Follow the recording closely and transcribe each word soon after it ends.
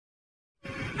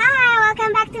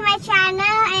welcome back to my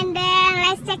channel, and then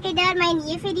let's check it out my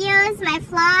new videos, my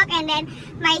vlog, and then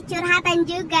my curhatan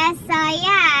juga. So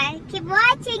yeah, keep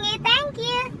watching it. Thank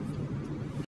you.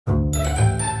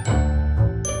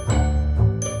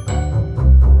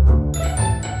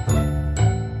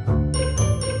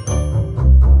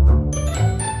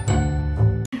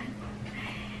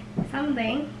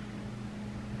 Something.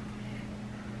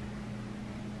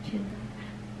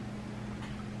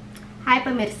 Hai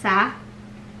pemirsa,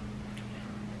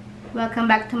 welcome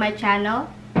back to my channel.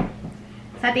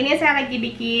 Saat ini saya lagi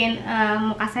bikin,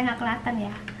 muka saya nggak kelihatan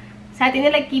ya. Saat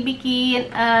ini lagi bikin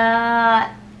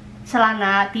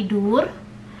celana tidur.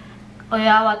 Oh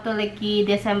ya, waktu lagi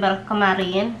Desember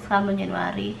kemarin, sekarang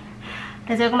Januari.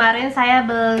 Desember kemarin saya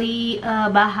beli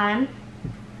bahan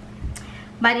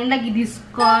ini lagi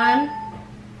diskon.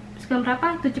 Diskon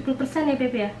berapa? 70% ya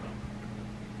Beb ya?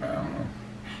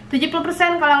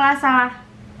 70% kalau nggak salah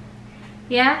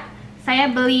ya.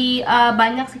 Saya beli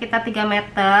banyak, sekitar 3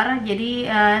 meter. Jadi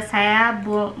saya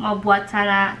mau buat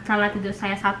celana tidur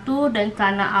saya 1 dan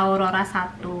celana Aurora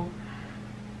 1,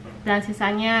 dan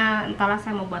sisanya entahlah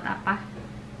saya mau buat apa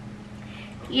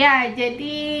ya.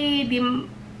 Jadi di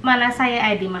mana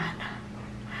saya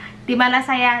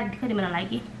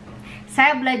lagi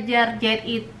saya belajar jahit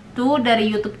itu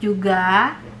dari YouTube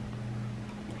juga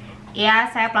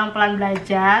ya. Saya pelan-pelan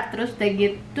belajar. Terus udah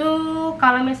gitu,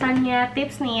 kalau misalnya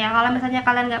tips nih ya, kalau misalnya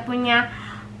kalian nggak punya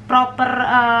proper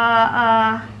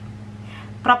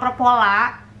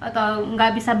pola, atau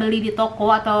nggak bisa beli di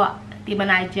toko atau di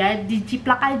mana aja,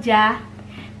 dijiplak aja.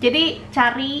 Jadi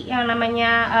cari yang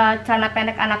namanya celana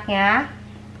pendek anaknya,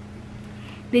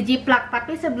 dijiplak.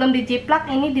 Tapi sebelum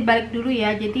dijiplak ini dibalik dulu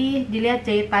ya, jadi dilihat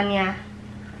jahitannya.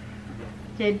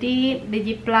 Jadi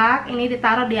dijiplak, ini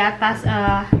ditaruh di atas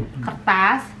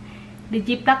kertas,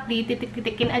 dijiplak,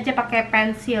 dititik-titikin aja pakai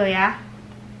pensil ya.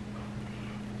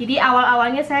 Jadi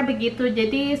awal-awalnya saya begitu.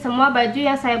 Jadi semua baju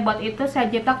yang saya buat itu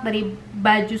saya jiplak dari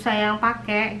baju saya yang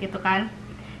pakai gitu kan,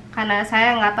 karena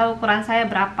saya nggak tahu ukuran saya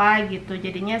berapa gitu.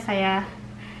 Jadinya saya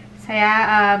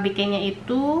bikinnya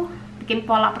itu, bikin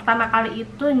pola pertama kali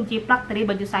itu jiplak dari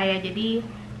baju saya. Jadi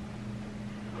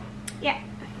ya,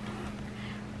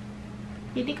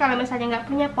 jadi kalau misalnya nggak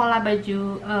punya pola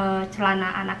baju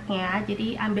celana anaknya,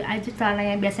 jadi ambil aja celana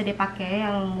yang biasa dipakai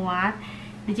yang muat,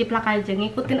 dijiplak aja,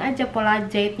 ngikutin aja pola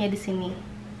jahitnya di sini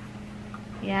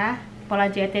ya,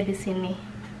 pola jahitnya di sini.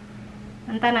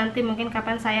 Nanti mungkin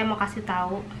kapan saya mau kasih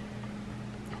tahu,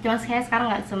 cuma saya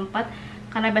sekarang nggak sempet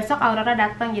karena besok Aurora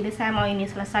datang. Jadi saya mau ini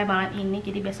selesai malam ini,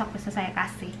 jadi besok bisa saya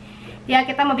kasih ya.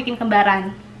 Kita mau bikin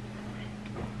kembaran.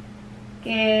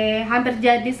 Oke, hampir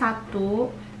jadi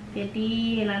 1.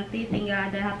 Jadi nanti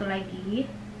tinggal ada 1 lagi.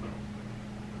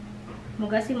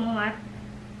 Semoga sih muat.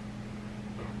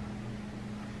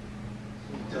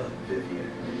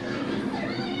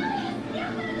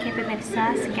 Oke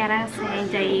pemirsa, sekarang saya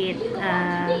jahit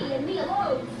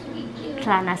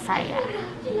celana saya.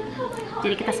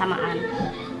 Jadi kita samaan.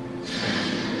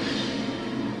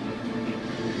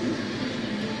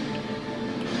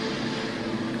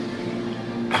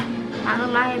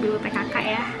 Maklum lah ya, ibu PKK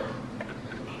ya.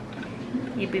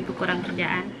 Ibu kurang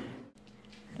kerjaan.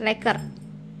 Leker.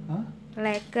 Huh?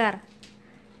 Leker.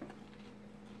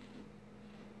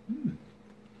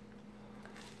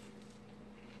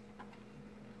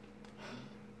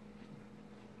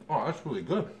 Oh, that's really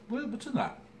good. What's in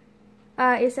that?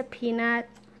 It's a peanut.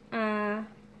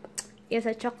 It's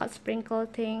a chocolate sprinkle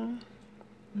thing.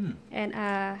 And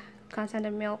condensed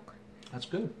milk. That's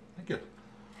good. Thank you.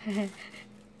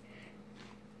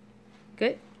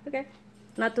 Good. Okay.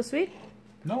 Not too sweet?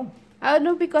 No. Oh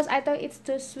no, because I thought it's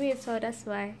too sweet, so that's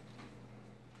why.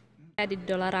 Di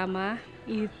Dollarama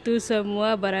itu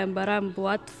semua barang-barang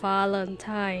buat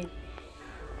Valentine.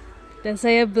 Dan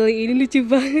saya beli ini, lucu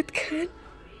banget kan?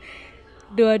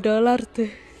 $2 tuh.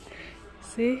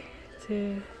 Sih,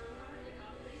 tuh.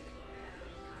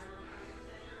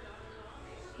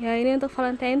 Ya, ini untuk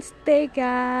Valentine's Day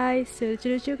guys.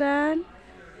 Lucu-lucu kan?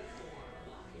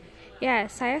 Ya,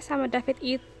 saya sama David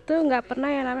itu nggak pernah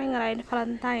yang namanya ngerayain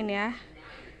Valentine ya,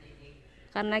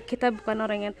 karena kita bukan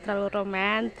orang yang terlalu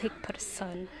romantic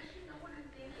person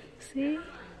sih.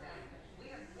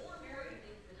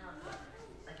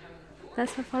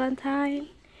 That's a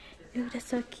Valentine. Dude,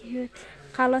 that's so cute.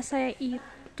 Kalau saya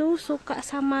itu suka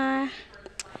sama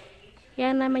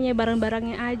yang namanya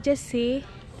barang-barangnya aja sih,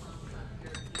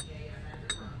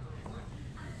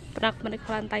 pernak-pernik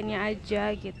Valentine-nya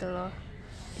aja gitu loh.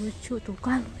 Lucu tuh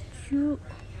kan, lucu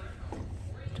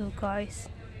tuh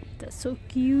guys, that's so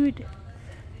cute.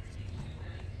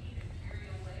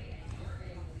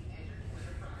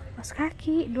 Kaos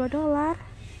kaki $2.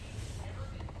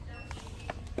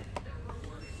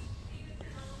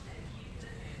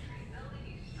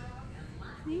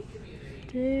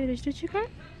 Lucu kan?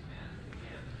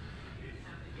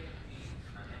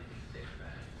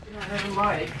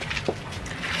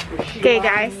 Oke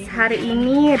guys, hari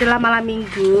ini adalah malam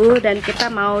minggu dan kita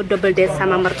mau double date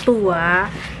sama mertua.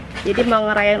 Jadi mau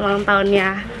ngerayain ulang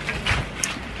tahunnya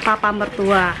papa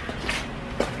mertua.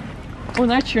 Oh,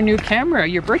 that's your new camera,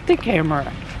 your birthday camera.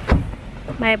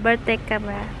 My birthday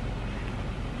camera.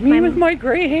 Me with my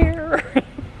gray hair.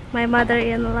 My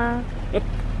mother-in-law.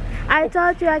 I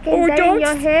told you I can dye in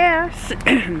your hair.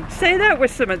 Say that with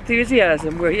some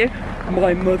enthusiasm, will you?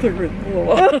 My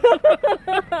mother-in-law.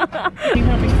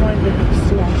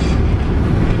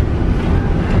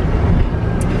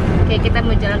 Oke, kita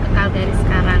mau jalan ke Calgary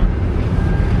sekarang.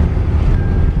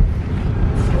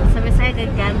 Sampai saya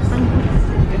agak ganteng.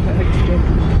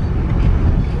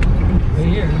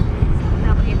 Kita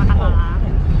pergi makan malam.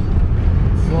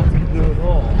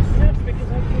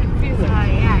 Oh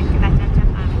ya, kita cacat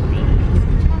nanti.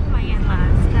 Lumayan lah.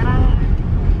 Sekarang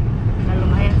udah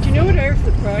lumayan. Do you know what I was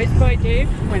surprised by, Dave?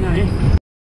 When I...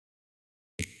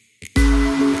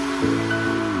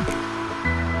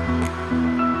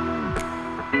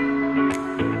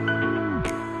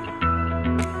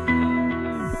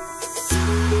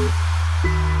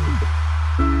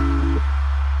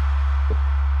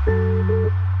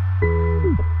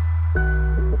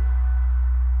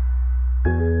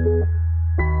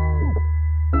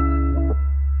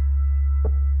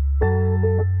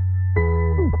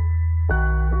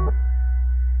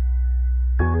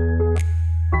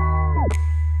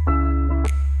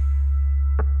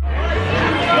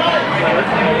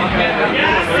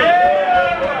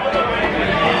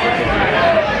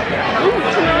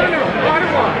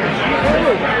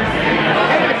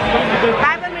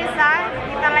 Hai pemirsa,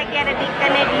 kita lagi ada di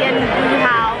Canadian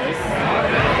House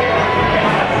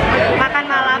makan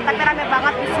malam, tapi rame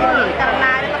banget di sini karena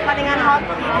ada pertandingan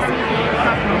hoki di sini.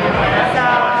 So,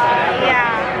 ya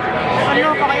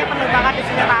penuh, pokoknya penuh banget di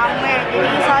sini, rame.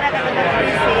 Jadi sore agak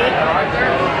berisik.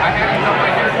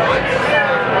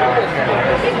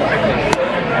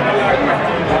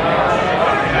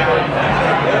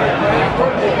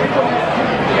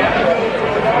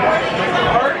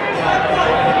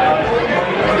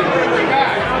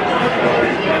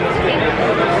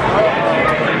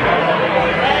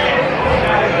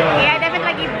 Ya, David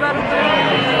lagi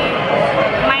berbeli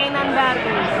mainan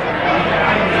baru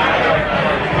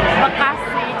bekas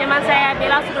sih, cuman saya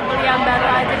bilang suruh beli yang baru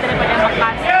aja daripada yang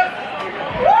bekas.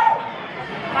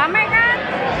 Rame kan?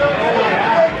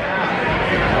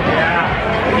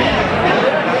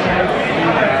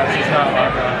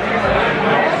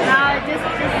 No, just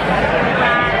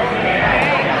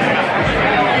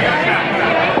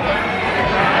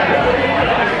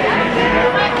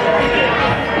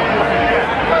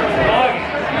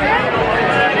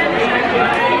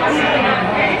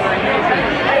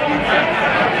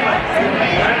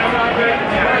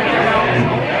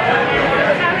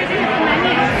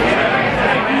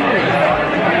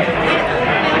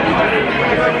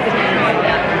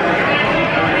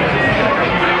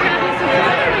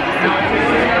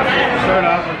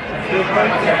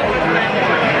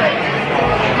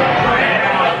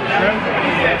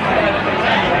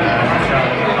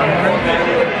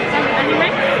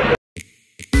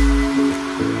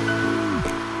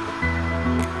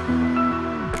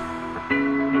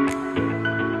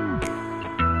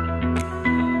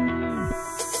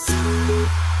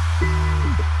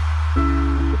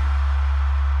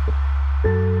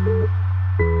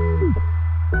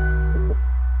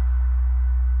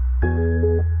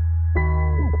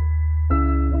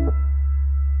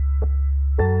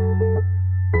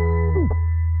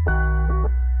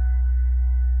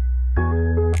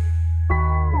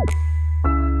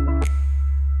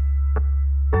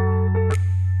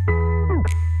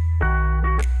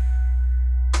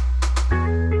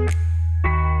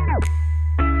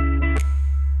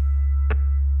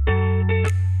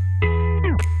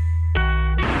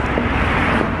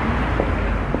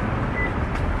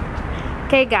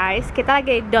Oke guys, kita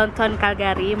lagi di downtown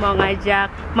Calgary, mau ngajak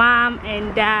mom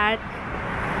and dad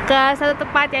ke satu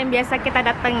tempat yang biasa kita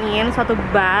datengin, suatu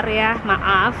bar ya,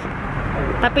 maaf.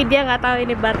 Tapi dia nggak tahu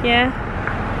ini barnya.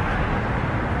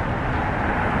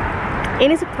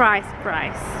 Ini surprise.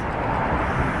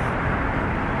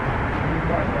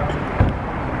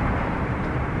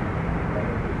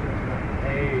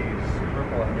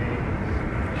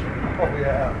 Oh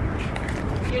yeah.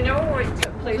 You know what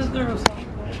place?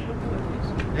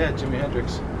 Yeah, Jimi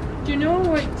Hendrix. Do you know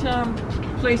what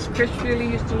place Chris really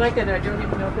used to like it? I don't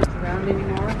even know if it's around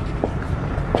anymore.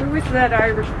 Who was that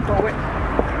Irish poet?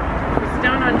 It was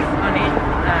down on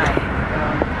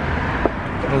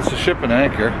Well, it's a ship and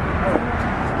anchor.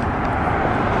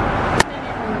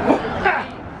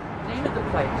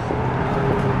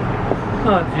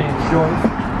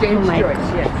 James my Joyce,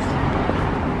 yes.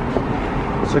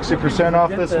 60% off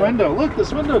this window. Look,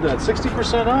 this window did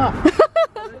 60% off.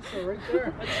 So right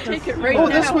there. Take it right Oh,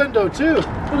 now. this window too.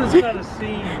 What is that a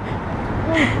scene?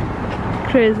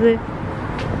 Crazy.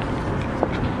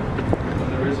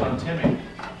 There is on Timmy.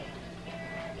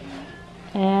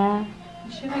 Yeah.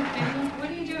 She like video? What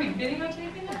are you doing?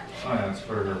 Videotaping that? Oh, yeah, it's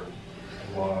for her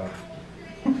vlog.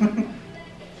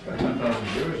 It's got 10,000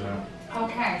 viewers now.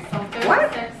 Okay, so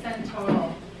 36 in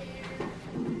total.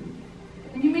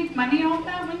 Can you make money off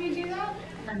that when you do that?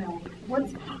 Or no?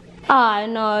 What's I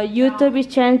know YouTube is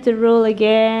changed the rule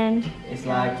again. It's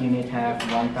like you need to have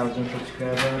 1,000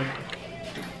 subscribers.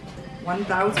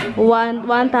 1,000?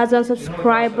 1,000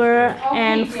 subscriber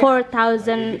and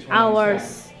 4,000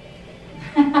 hours.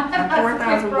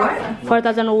 4,000 what?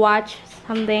 4,000 watch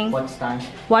something. What's time?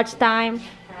 Watch time.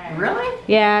 Really?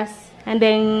 Yes. And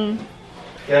then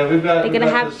Yeah, we've got, They're gonna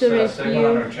have to segment review.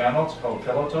 on our channel. It's called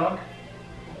Pillow Talk.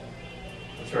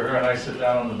 It's where her and I sit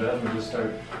down on the bed and we just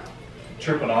start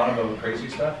chirping on about crazy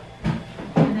stuff.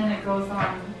 and then it goes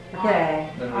on.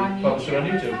 Okay, Then On we publish it on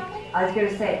YouTube or YouTube. something? I was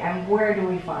gonna say, and where do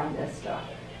we find this stuff?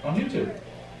 On YouTube.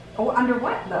 Oh, under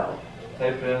what though?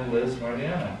 Type in Liz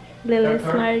Mardiana. Lilis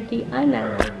Or-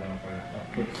 Mardiana.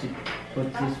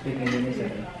 Put this speak in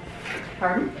English.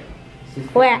 Pardon?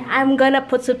 Wait, I'm gonna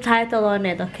put subtitle on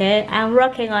it, okay? I'm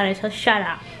working on it, so shut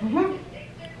up.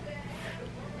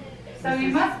 So you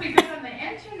must be good on the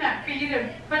internet for you to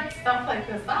put stuff like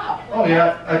this up. Oh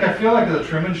yeah, like I feel like the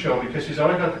Truman Show because she's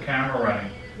always got the camera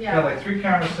running. Yeah. Got like 3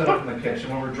 cameras set up in the kitchen.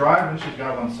 When we're driving, she's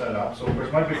got one set up. So of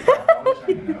course my big fat always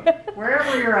hanging out.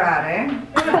 Wherever you're at, eh?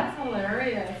 That's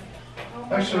hilarious. Oh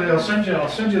my Actually, goodness. I'll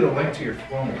send you the link to your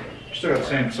phone. You still got the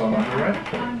same cell number, right?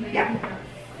 Yeah.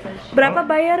 Berapa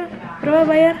bayar? Berapa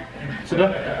bayar?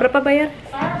 Sudah? Berapa bayar?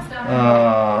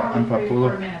 40.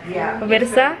 Yeah.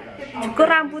 Pemirsa, cukur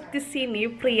rambut di sini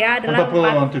pria adalah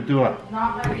 40 untuk 2.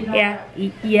 Not let me know. Ya, You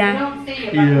iya. don't see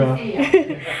it, but you see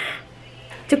it.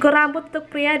 Cukur rambut untuk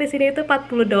pria di sini itu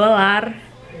 $40.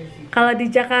 Kalau di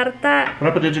Jakarta,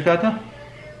 Berapa di Jakarta?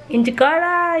 in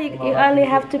Jakarta you only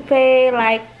have to pay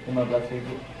like 15,000.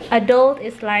 adult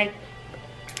is like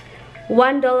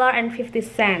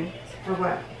 $1.50. For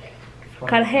what?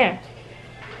 Cut hair,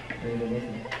 Indonesia.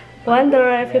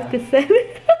 $1.50.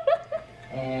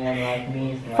 And like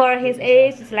me, it's like For his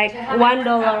age, it's like $1.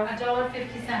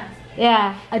 $1.50.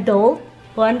 Yeah, adult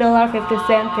 $1.50 to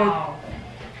Wow.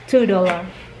 $2.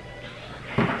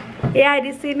 Ya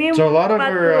di sini So a lot of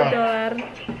her, $40.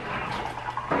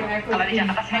 Yeah, I could see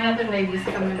another lady's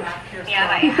coming back here.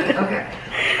 Okay.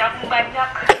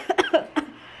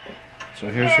 So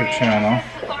here's her channel.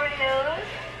 Oh,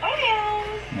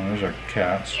 there's our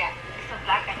cats.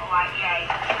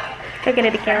 Look at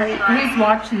it, Kelly. Who's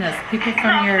watching this? People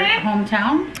from your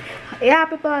hometown? Yeah,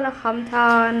 people in the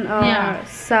hometown or Yeah.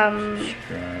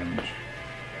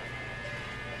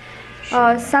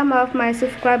 some of my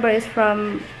subscribers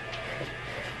from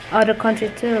other country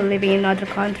too, living in other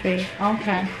country.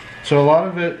 Okay. So a lot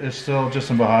of it is still just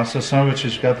in Bahasa. Some of it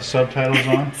she's got the subtitles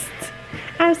on.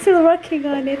 I'm still working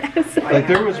on it. I'm sorry. Like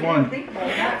there was one. Think about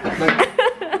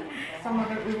that. Some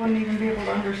of it we wouldn't even be able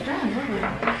to understand, would we?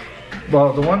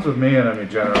 Well, the ones with me in it, I mean,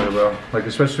 generally will. Like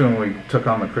especially when we took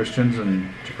on the Christians in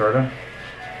Jakarta.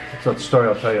 So that's a story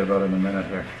I'll tell you about in a minute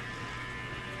here.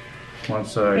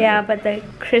 Once I Yeah, but the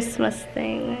Christmas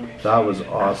thing. that was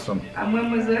awesome. And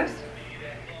when was this?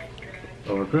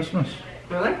 Over Christmas.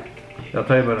 Really? I'll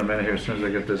tell you about it in a minute here as soon as I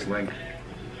get this link.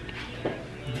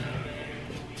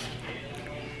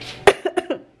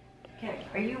 Okay.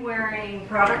 Are you wearing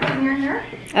product in your hair?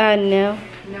 No.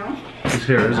 No? This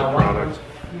here is a product.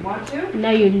 You want to? No,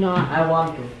 you're not. I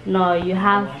want to. No, you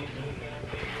have.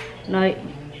 No.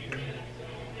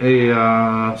 Hey,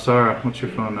 Sarah, what's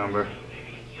your phone number?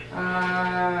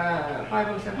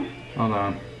 507. Hold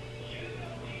on.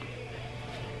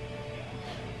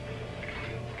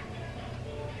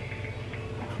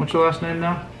 What's your last name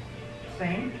now?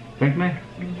 Same. Pinkney?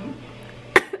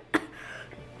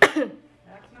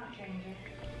 That's not changing.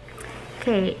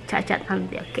 Okay, cacat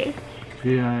nanti, okay?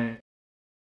 P-I...